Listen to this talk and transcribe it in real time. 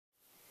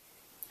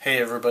Hey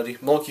everybody,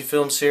 Mulkey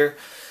Films here.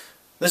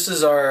 This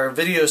is our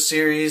video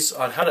series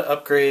on how to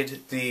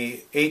upgrade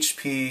the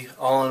HP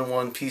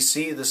all-in-one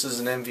PC. This is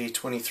an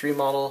MV23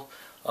 model,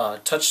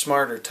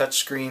 TouchSmart or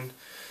touchscreen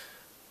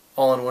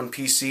all-in-one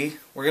PC.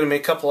 We're going to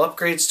make a couple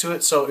upgrades to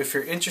it, so if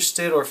you're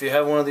interested or if you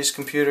have one of these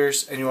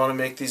computers and you want to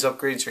make these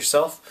upgrades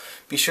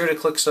yourself, be sure to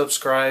click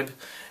subscribe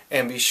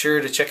and be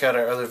sure to check out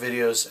our other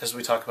videos as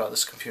we talk about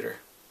this computer.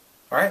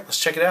 Alright, let's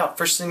check it out.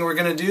 First thing we're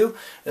going to do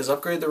is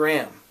upgrade the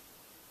RAM.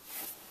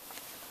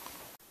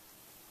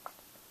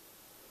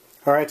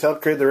 Alright, to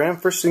upgrade the RAM,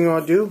 first thing you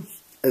want to do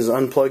is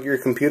unplug your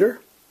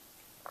computer.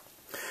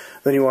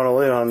 Then you want to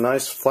lay it on a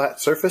nice flat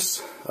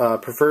surface.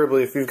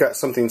 Preferably if you've got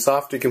something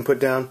soft you can put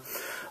down.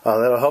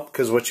 That'll help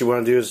because what you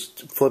want to do is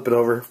flip it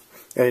over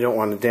and you don't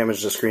want to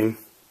damage the screen.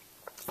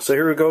 So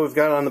here we go, we've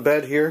got it on the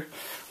bed here.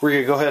 We're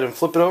going to go ahead and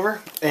flip it over,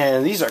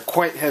 and these are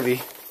quite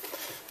heavy.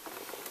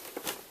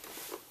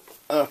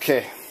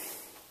 Okay,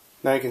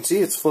 now you can see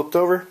it's flipped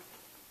over.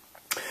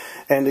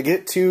 And to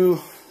get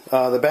to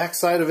the back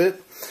side of it,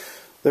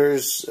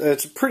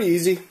 it's pretty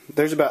easy.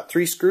 There's about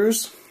 3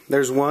 screws.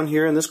 There's one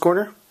here in this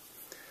corner.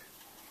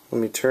 Let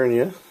me turn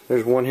you.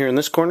 There's one here in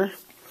this corner.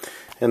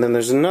 And then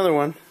there's another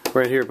one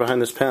right here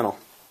behind this panel.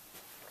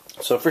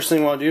 So first thing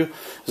you want to do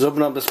is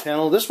open up this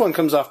panel. This one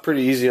comes off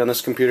pretty easy on this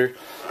computer.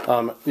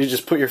 You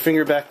just put your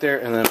finger back there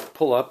and then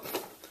pull up.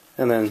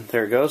 And then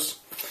there it goes.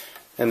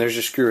 And there's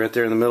your screw right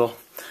there in the middle.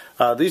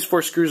 These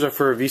 4 screws are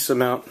for a VISA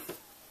mount,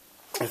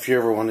 if you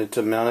ever wanted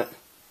to mount it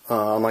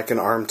on like an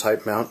arm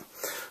type mount.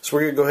 So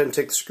we're going to go ahead and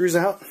take the screws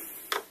out.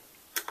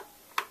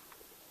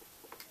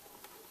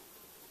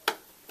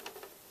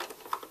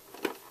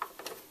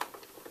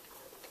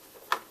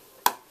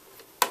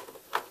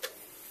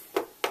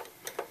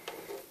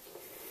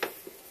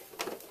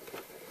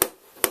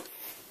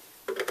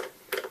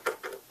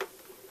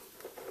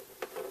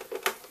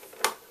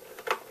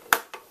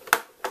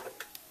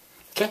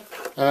 Okay,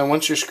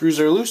 once your screws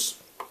are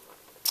loose,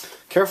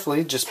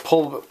 carefully just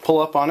pull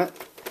up on it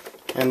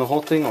and the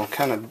whole thing will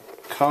kind of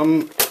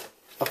come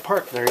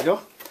apart. There you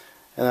go.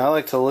 And I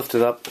like to lift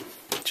it up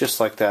just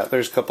like that.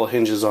 There's a couple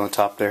hinges on the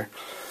top there.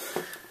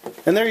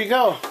 And there you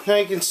go. Now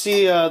you can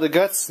see the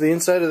guts, the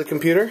inside of the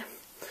computer.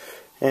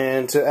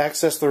 And to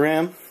access the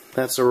RAM,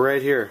 that's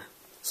right here.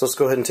 So let's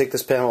go ahead and take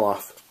this panel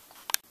off.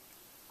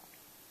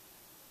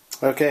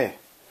 Okay,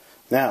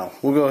 now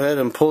we'll go ahead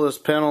and pull this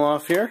panel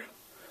off here.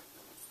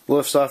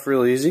 Lifts off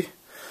real easy.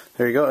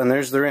 There you go, and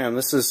there's the RAM.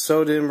 This is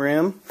SODIMM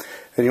Ram,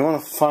 and you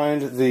want to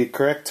find the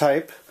correct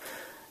type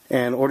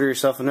and order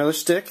yourself another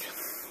stick.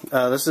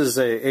 This is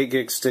a 8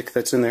 gig stick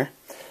that's in there.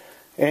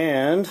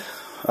 And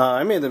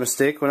I made the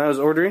mistake when I was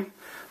ordering.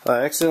 I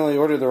accidentally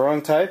ordered the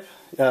wrong type.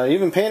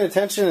 Even paying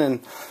attention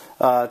and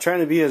trying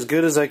to be as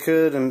good as I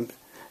could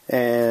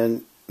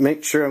and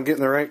make sure I'm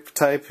getting the right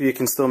type, you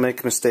can still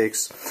make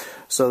mistakes.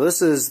 So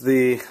this is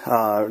the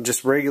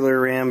just regular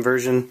RAM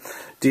version,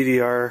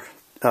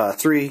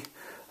 DDR3.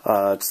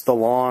 It's the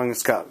long,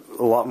 it's got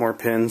a lot more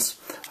pins.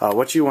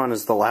 What you want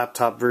is the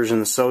laptop version,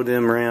 the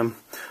SODIMM RAM,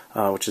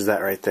 which is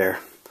that right there.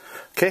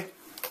 Okay,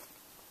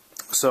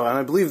 so and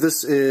I believe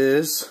this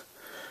is,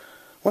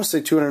 I want to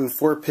say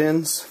 204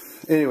 pins.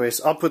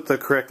 Anyways, I'll put the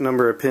correct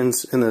number of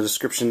pins in the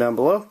description down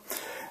below.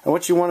 And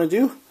what you want to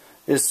do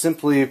is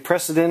simply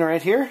press it in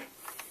right here,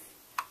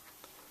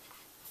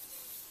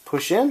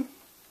 push in,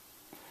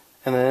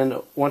 and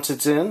then once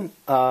it's in,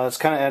 it's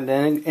kind of at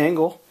an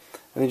angle,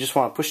 and you just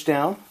want to push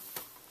down.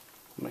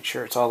 Make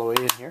sure it's all the way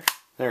in here.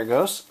 There it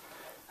goes.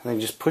 And then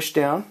you just push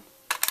down.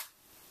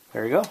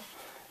 There you go.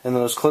 And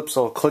those clips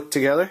will click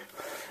together.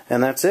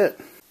 And that's it.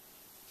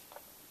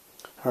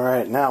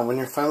 Alright, now when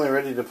you're finally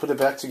ready to put it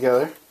back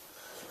together,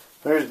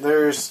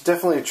 there's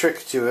definitely a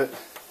trick to it.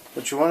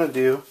 What you want to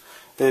do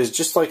is,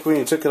 just like when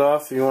you took it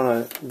off, you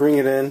want to bring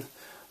it in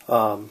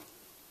at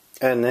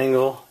an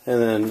angle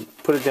and then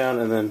put it down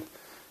and then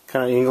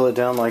kind of angle it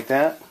down like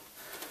that.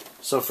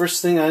 So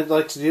first thing I'd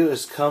like to do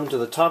is come to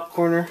the top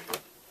corner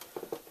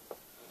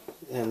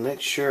and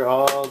make sure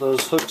all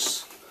those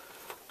hooks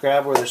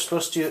grab where they're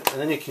supposed to, and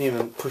then you can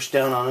even push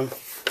down on them.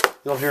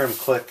 You'll hear them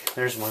click.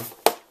 There's one.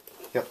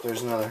 Yep,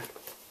 there's another.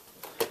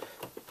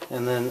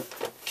 And then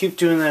keep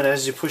doing that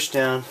as you push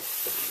down,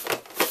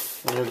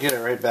 and you'll get it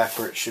right back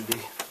where it should be.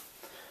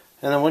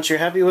 And then once you're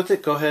happy with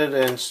it, go ahead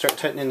and start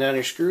tightening down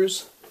your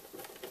screws.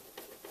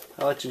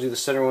 I like to do the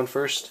center one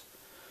first,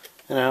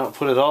 and I don't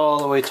put it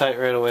all the way tight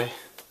right away,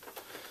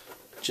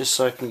 just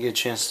so I can get a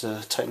chance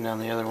to tighten down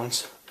the other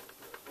ones.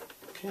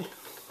 Okay.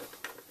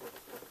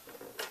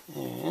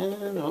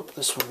 And, oh,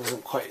 this one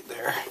isn't quite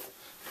there.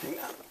 Hang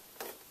on.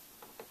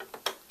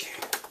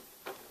 Okay.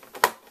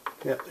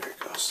 Yep, there it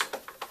goes.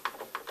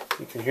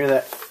 You can hear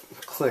that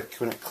click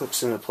when it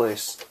clicks into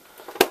place.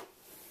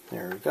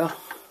 There we go.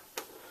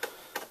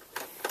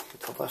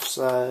 Get the left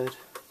side.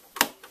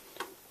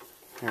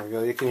 There we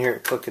go. You can hear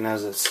it clicking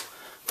as it's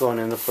going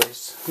into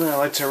place. And then I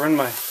like to run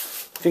my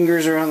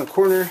fingers around the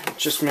corner,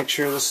 just make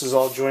sure this is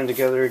all joined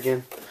together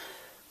again.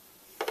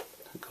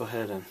 Go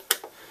ahead and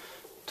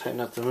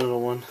tighten up the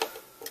middle one.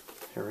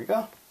 Here we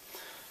go.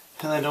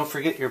 And then don't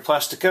forget your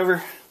plastic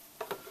cover.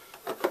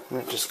 And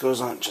it just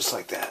goes on just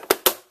like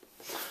that.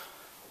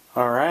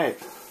 Alright.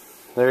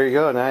 There you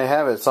go. Now you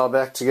have it. It's all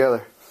back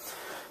together.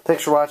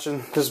 Thanks for watching.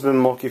 This has been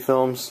Mulkey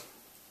Films.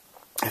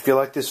 If you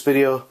like this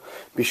video,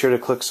 be sure to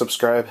click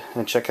subscribe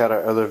and check out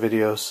our other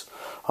videos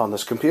on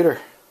this computer.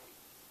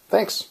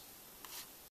 Thanks.